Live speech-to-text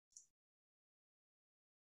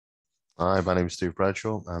Hi, my name is Steve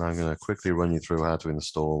Bradshaw, and I'm going to quickly run you through how to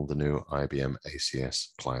install the new IBM ACS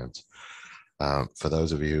client. For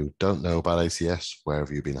those of you who don't know about ACS, where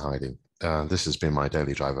have you been hiding? This has been my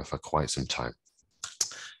daily driver for quite some time.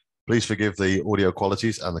 Please forgive the audio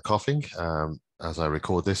qualities and the coughing. As I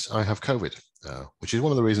record this, I have COVID, which is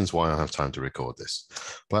one of the reasons why I have time to record this.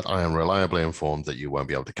 But I am reliably informed that you won't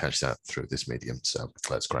be able to catch that through this medium, so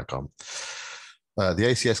let's crack on. The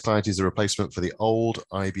ACS client is a replacement for the old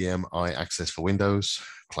IBM iAccess for Windows,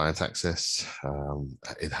 client access.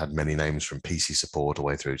 It had many names from PC support all the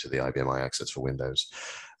way through to the IBM iAccess for Windows.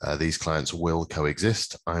 These clients will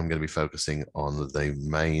coexist. I'm going to be focusing on the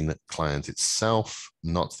main client itself,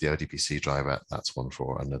 not the ODPC driver. That's one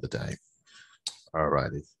for another day. All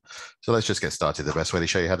righty. So let's just get started. The best way to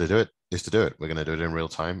show you how to do it is to do it. We're going to do it in real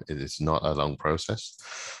time. It is not a long process.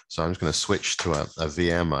 So I'm just going to switch to a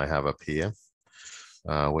VM I have up here,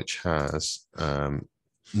 which has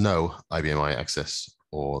no IBM iAccess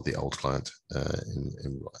or the old client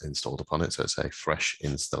installed upon it. So it's a fresh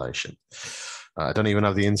installation. I don't even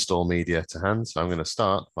have the install media to hand. So I'm going to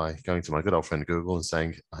start by going to my good old friend Google and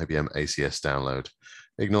saying IBM ACS download.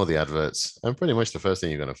 Ignore the adverts. And pretty much the first thing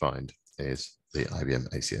you're going to find is the IBM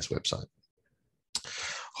ACS website.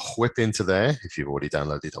 Whip into there. If you've already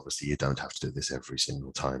downloaded, obviously you don't have to do this every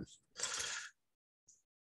single time.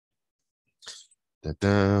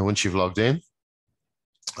 Once you've logged in,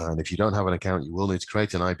 and if you don't have an account, you will need to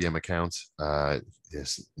create an IBM account.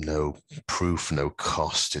 There's no proof, no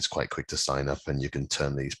cost. It's quite quick to sign up, and you can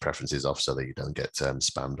turn these preferences off so that you don't get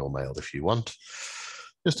spammed or mailed if you want.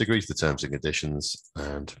 Just agree to the terms and conditions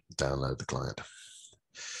and download the client.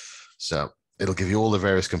 So it'll give you all the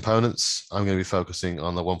various components. I'm going to be focusing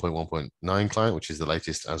on the 1.1.9 client, which is the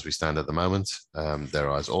latest as we stand at the moment. There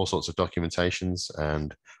are all sorts of documentations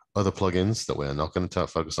and other plugins that we're not going to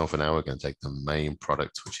focus on for now. We're going to take the main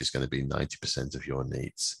product, which is going to be 90% of your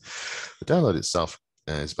needs. The download itself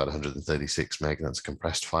is about 136 meg. That's a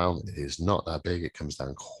compressed file. It is not that big. It comes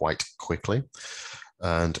down quite quickly.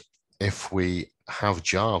 And if we have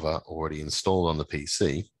Java already installed on the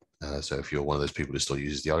PC, so if you're one of those people who still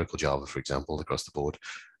uses the Oracle Java, for example, across the board,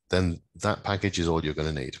 then that package is all you're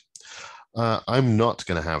going to need. I'm not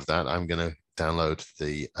going to have that. I'm going to download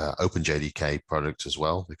the OpenJDK product as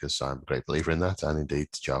well, because I'm a great believer in that. And indeed,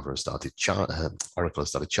 Java has started Oracle has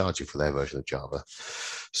started charging for their version of Java.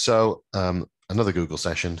 So another Google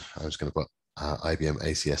session, I was going to put IBM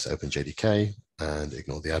ACS OpenJDK and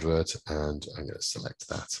ignore the advert. And I'm going to select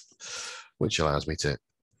that, which allows me to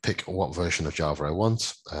pick what version of Java I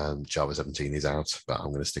want. Java 17 is out, but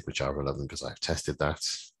I'm going to stick with Java 11 because I've tested that.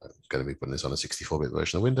 I'm going to be putting this on a 64-bit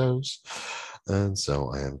version of Windows. And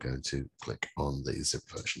so I am going to click on the zip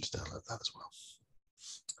version to download that as well.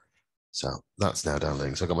 So that's now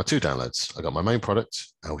downloading. So I've got my two downloads. I've got my main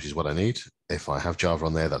product, which is what I need. If I have Java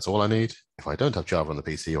on there, that's all I need. If I don't have Java on the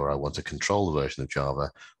PC or I want to control the version of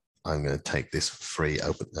Java, I'm going to take this free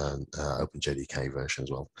OpenJDK version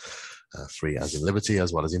as well. Free as in liberty,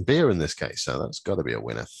 as well as in beer in this case. So that's got to be a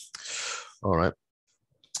winner. All right.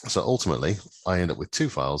 So ultimately, I end up with two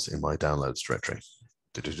files in my downloads directory.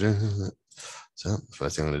 So the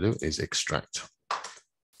first thing I'm going to do is extract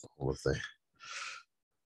all of the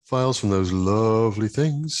files from those lovely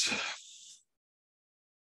things.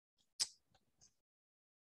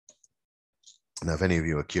 Now, if any of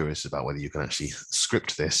you are curious about whether you can actually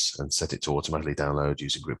script this and set it to automatically download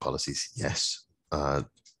using group policies, yes.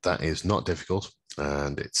 That is not difficult,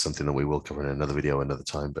 and it's something that we will cover in another video another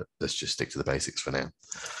time, but let's just stick to the basics for now.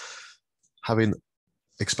 Having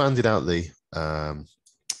expanded out the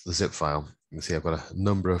zip file, you can see I've got a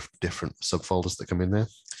number of different subfolders that come in there.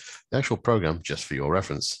 The actual program, just for your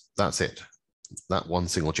reference, that's it. That one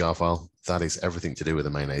single jar file, that is everything to do with the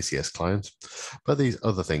main ACS client. But these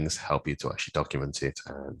other things help you to actually document it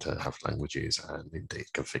and have languages and indeed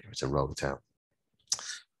configure it and roll it out.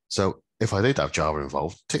 So if I did have Java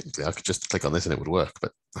involved, technically I could just click on this and it would work,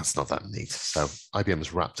 but that's not that neat. So IBM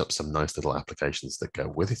has wrapped up some nice little applications that go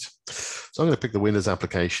with it. So I'm going to pick the Windows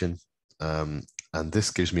application, and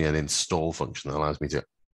this gives me an install function that allows me to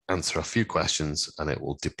answer a few questions and it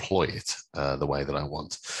will deploy it the way that I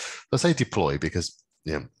want. I say deploy because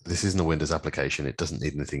this isn't a Windows application. It doesn't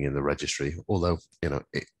need anything in the registry, although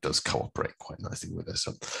it does cooperate quite nicely with this.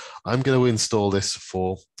 So I'm going to install this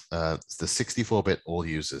for the 64-bit all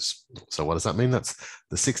users. So what does that mean? That's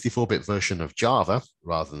the 64-bit version of Java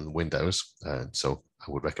rather than Windows. So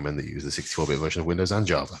I would recommend that you use the 64-bit version of Windows and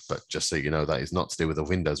Java. But just so you know, that is not to do with the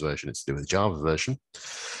Windows version. It's to do with the Java version.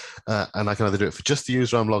 And I can either do it for just the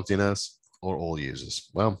user I'm logged in as or all users.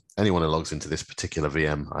 Well, anyone who logs into this particular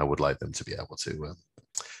VM, I would like them to be able to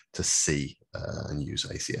to see and use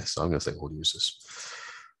ACS. So I'm going to say all users.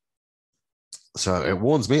 So it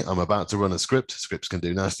warns me I'm about to run a script. Scripts can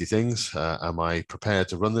do nasty things. Am I prepared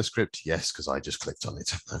to run the script? Yes, because I just clicked on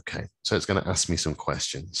it. Okay, so it's going to ask me some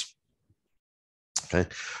questions. Okay,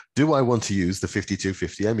 do I want to use the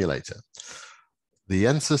 5250 emulator? The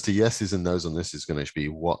answers to yeses and nos on this is going to be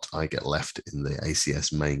what I get left in the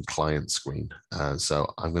ACS main client screen. So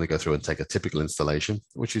I'm going to go through and take a typical installation,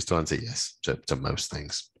 which is to answer yes to most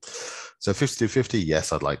things. So 5250,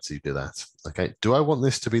 yes, I'd like to do that. Okay, do I want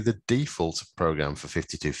this to be the default program for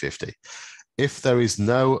 5250? If there is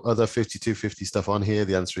no other 5250 stuff on here,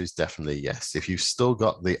 the answer is definitely yes. If you've still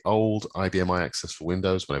got the old IBM iAccess for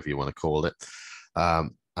Windows, whatever you want to call it,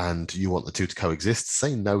 and you want the two to coexist,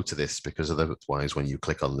 say no to this, because otherwise when you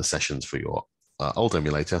click on the sessions for your old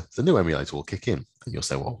emulator, the new emulator will kick in. And you'll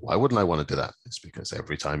say, well, why wouldn't I want to do that? It's because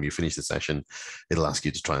every time you finish the session, it'll ask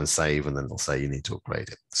you to try and save, and then it'll say you need to upgrade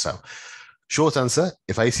it. So short answer,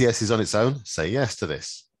 if ACS is on its own, say yes to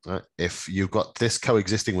this. Right? If you've got this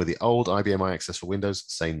coexisting with the old IBM iAccess for Windows,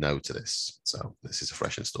 say no to this. So this is a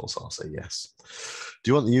fresh install, so I'll say yes. Do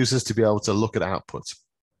you want the users to be able to look at output?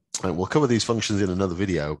 And we'll cover these functions in another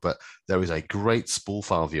video, but there is a great spool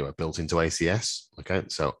file viewer built into ACS. Okay,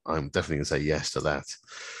 so I'm definitely going to say yes to that.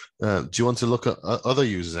 Do you want to look at other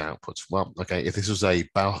users' outputs? Well, okay, if this was a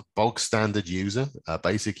bog standard user, a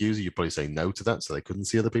basic user, you'd probably say no to that, so they couldn't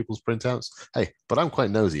see other people's printouts. Hey, but I'm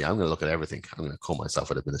quite nosy. I'm going to look at everything. I'm going to call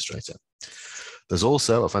myself an administrator. There's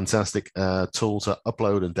also a fantastic tool to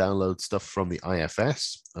upload and download stuff from the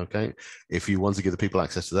IFS. Okay, if you want to give the people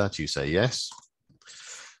access to that, you say yes.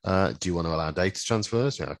 Do you want to allow data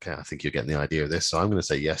transfers? Yeah, okay, I think you're getting the idea of this. So I'm going to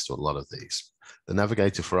say yes to a lot of these. The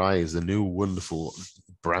Navigator for I is the new wonderful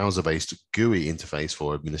browser-based GUI interface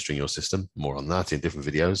for administering your system. More on that in different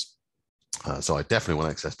videos. So I definitely want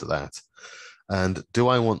access to that. And do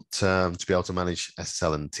I want to be able to manage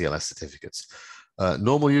SSL and TLS certificates?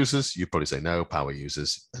 Normal users, you'd probably say no. Power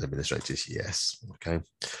users and administrators, yes. Okay.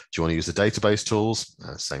 Do you want to use the database tools?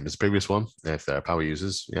 Same as the previous one. If they're power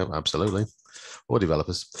users, yeah, absolutely. Or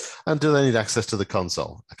developers. And do they need access to the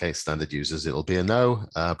console? Okay, standard users, it'll be a no.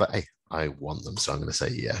 But hey, I want them, so I'm going to say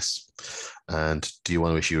yes. And do you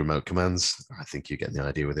want to issue remote commands? I think you're getting the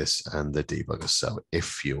idea with this, and the debuggers. So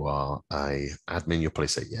if you are an admin, you'll probably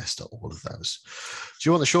say yes to all of those. Do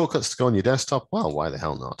you want the shortcuts to go on your desktop? Well, why the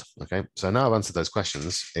hell not? Okay, so now I've answered those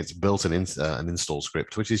questions. It's built an install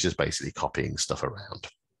script, which is just basically copying stuff around.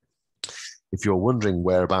 If you're wondering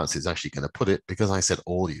whereabouts it's actually going to put it, because I said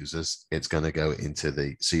all users, it's going to go into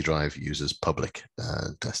the C drive users public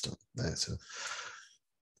desktop there. So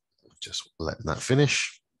just letting that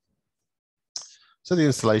finish. So the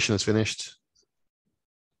installation is finished.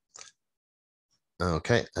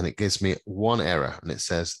 Okay, and it gives me one error, and it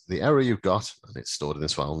says the error you've got, and it's stored in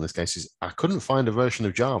this file, in this case, is I couldn't find a version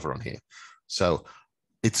of Java on here. So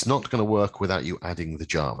it's not going to work without you adding the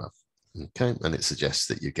Java. Okay, and it suggests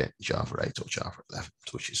that you get Java 8 or Java 11,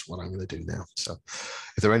 which is what I'm going to do now. So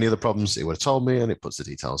if there are any other problems, it would have told me, and it puts the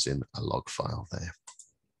details in a log file there.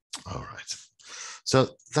 All right. So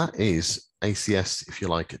that is ACS, if you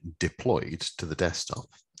like, deployed to the desktop.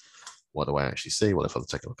 What do I actually see? Well, if I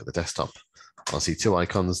take a look at the desktop, I'll see two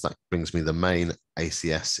icons. That brings me the main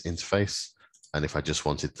ACS interface. And if I just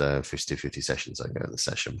wanted the 5250 sessions, I go in the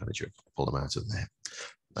session manager, pull them out of there.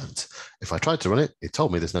 And if I tried to run it, it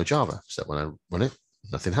told me there's no Java. So when I run it,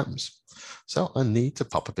 nothing happens. So I need to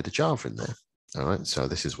pop a bit of Java in there. All right, so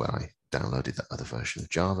this is where I downloaded that other version of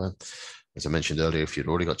Java. As I mentioned earlier, if you'd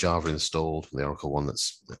already got Java installed, the Oracle one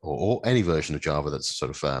that's, or any version of Java that's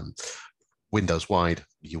sort of Windows wide,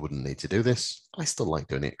 you wouldn't need to do this. I still like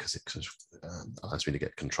doing it because it allows me to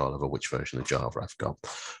get control over which version of Java I've got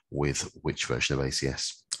with which version of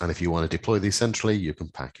ACS. And if you want to deploy these centrally, you can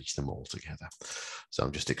package them all together. So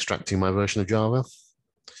I'm just extracting my version of Java.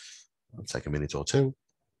 It'll take a minute or two.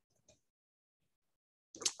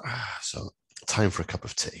 So time for a cup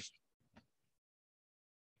of tea.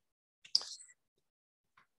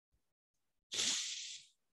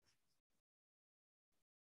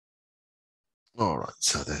 All right,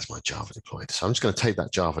 so there's my Java deployed. So I'm just going to take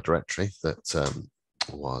that Java directory that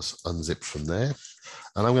was unzipped from there,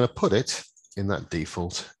 and I'm going to put it in that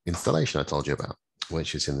default installation I told you about,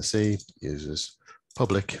 which is in the C, users,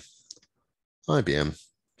 public, IBM,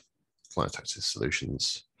 Client Access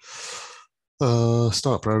Solutions,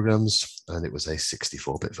 start programs, and it was a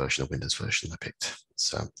 64-bit version of Windows version I picked.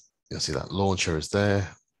 So you'll see that launcher is there,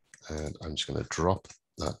 and I'm just going to drop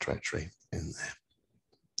that directory in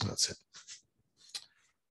there. That's it.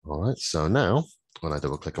 All right, so now when I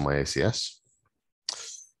double click on my ACS,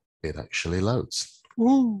 it actually loads.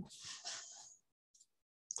 Woo!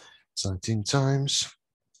 Exciting times.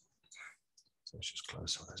 So let's just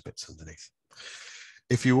close some of those bits underneath.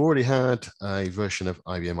 If you already had a version of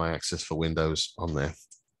IBM iAccess for Windows on there,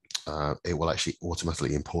 it will actually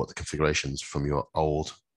automatically import the configurations from your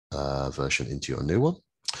old version into your new one.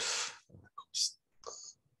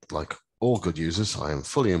 Like all good users, I am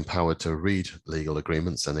fully empowered to read legal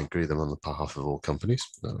agreements and agree them on the behalf of all companies.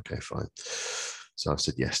 Okay, fine. So I've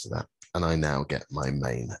said yes to that. And I now get my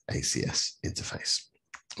main ACS interface.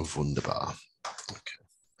 Wunderbar. Okay.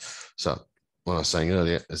 So what I was saying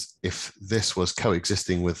earlier is if this was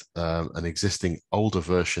coexisting with an existing older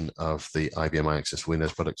version of the IBM iAccess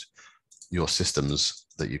Windows product, your systems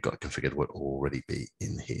that you've got configured would already be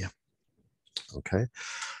in here. Okay.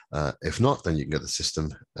 If not, then you can go to the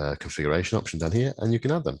system configuration option down here and you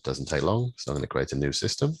can add them. Doesn't take long. So I'm going to create a new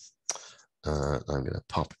system. I'm going to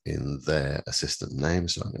pop in there a system name.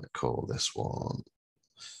 So I'm going to call this one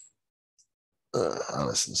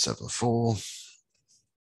Allison 74.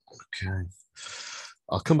 Okay.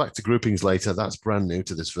 I'll come back to groupings later. That's brand new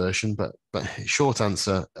to this version, but short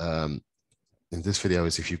answer in this video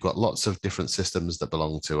is if you've got lots of different systems that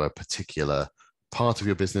belong to a particular part of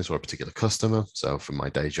your business or a particular customer. So from my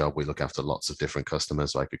day job, we look after lots of different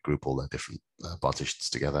customers. So I could group all their different partitions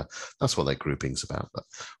together. That's what their grouping's about, but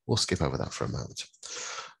we'll skip over that for a moment.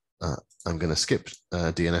 I'm going to skip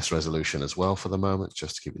DNS resolution as well for the moment,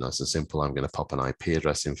 just to keep it nice and simple. I'm going to pop an IP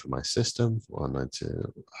address in for my system,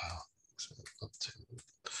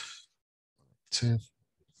 192.168.2.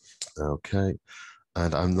 Okay.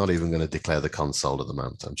 And I'm not even going to declare the console at the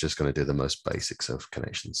moment. I'm just going to do the most basics of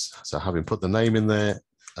connections. So having put the name in there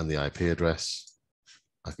and the IP address,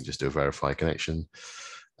 I can just do a verify connection.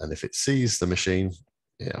 And if it sees the machine,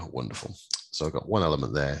 yeah, wonderful. So I've got one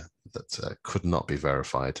element there that could not be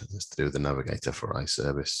verified. It's to do with the navigator for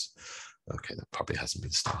iService. Okay, that probably hasn't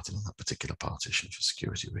been started on that particular partition for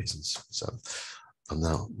security reasons. So I'm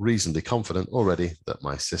now reasonably confident already that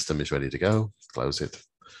my system is ready to go. Close it.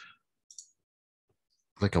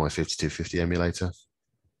 Click on my 5250 emulator.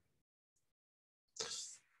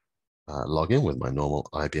 Log in with my normal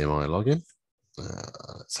IBM I login.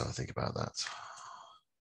 Let's have a think about that.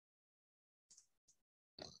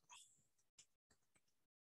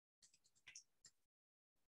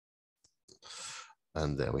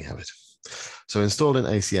 And there we have it. So installing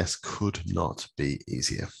ACS could not be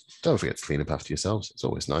easier. Don't forget to clean up after yourselves. It's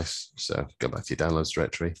always nice. So go back to your downloads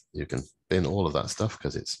directory. You can bin all of that stuff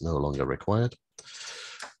because it's no longer required.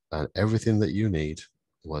 And everything that you need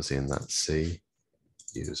was in that C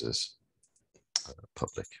users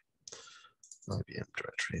public IBM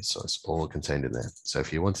directory. So it's all contained in there. So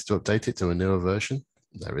if you wanted to update it to a newer version,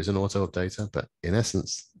 there is an auto updater, but in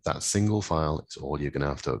essence, that single file is all you're going to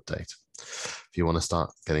have to update. If you want to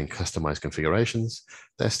start getting customized configurations,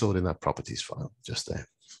 they're stored in that properties file just there.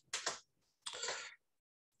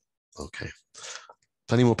 Okay.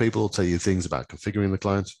 Plenty more people will tell you things about configuring the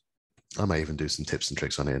client. I may even do some tips and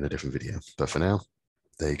tricks on it in a different video. But for now,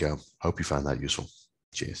 there you go. Hope you found that useful.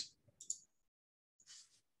 Cheers.